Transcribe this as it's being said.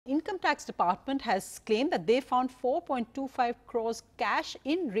Income Tax Department has claimed that they found 4.25 crores cash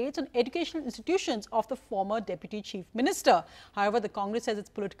in raids on educational institutions of the former Deputy Chief Minister. However, the Congress says it's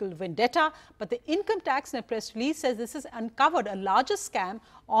political vendetta, but the Income Tax in a press release says this has uncovered a larger scam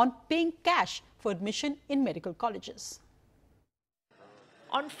on paying cash for admission in medical colleges.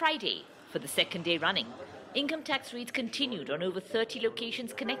 On Friday, for the second day running, income tax raids continued on over 30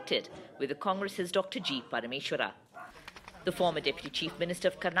 locations connected with the Congress's Dr. G. Parameshwara. The former Deputy Chief Minister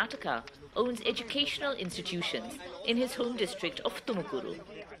of Karnataka owns educational institutions in his home district of Tumakuru.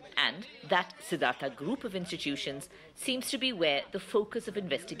 And that Siddhartha group of institutions seems to be where the focus of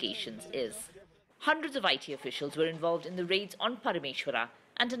investigations is. Hundreds of IT officials were involved in the raids on Parameshwara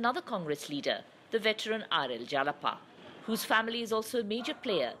and another Congress leader, the veteran R.L. Jalapa, whose family is also a major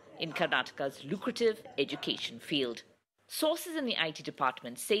player in Karnataka's lucrative education field. Sources in the IT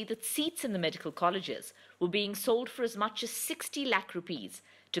department say that seats in the medical colleges were being sold for as much as 60 lakh rupees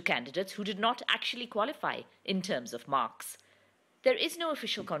to candidates who did not actually qualify in terms of marks. There is no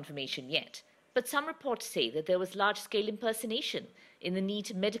official confirmation yet, but some reports say that there was large-scale impersonation in the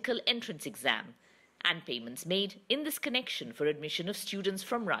NEET medical entrance exam and payments made in this connection for admission of students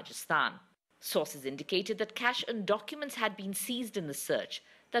from Rajasthan. Sources indicated that cash and documents had been seized in the search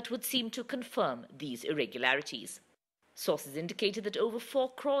that would seem to confirm these irregularities. Sources indicated that over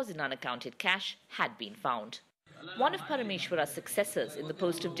 4 crores in unaccounted cash had been found. One of Parameshwara's successors in the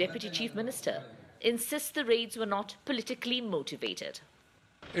post of Deputy Chief Minister insists the raids were not politically motivated.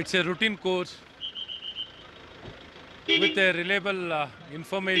 It's a routine course with a reliable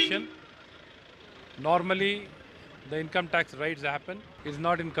information. Normally, the income tax raids happen. It's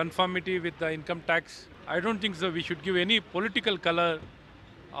not in conformity with the income tax. I don't think so. We should give any political color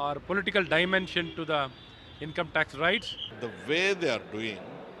or political dimension to the income tax raids. The way they are doing,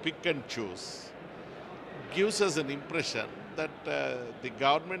 pick and choose, gives us an impression that the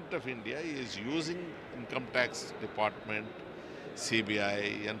government of India is using income tax department,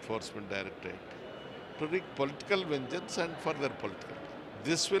 CBI, Enforcement Directorate to wreak political vengeance and further political.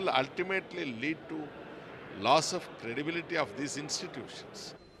 This will ultimately lead to loss of credibility of these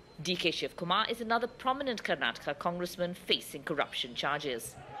institutions. D.K. Shiv Kumar is another prominent Karnataka congressman facing corruption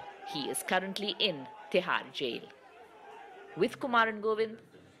charges. He is currently in Tihar jail. With Kumar and Govind,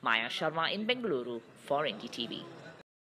 Maya Sharma in Bengaluru for NDTV.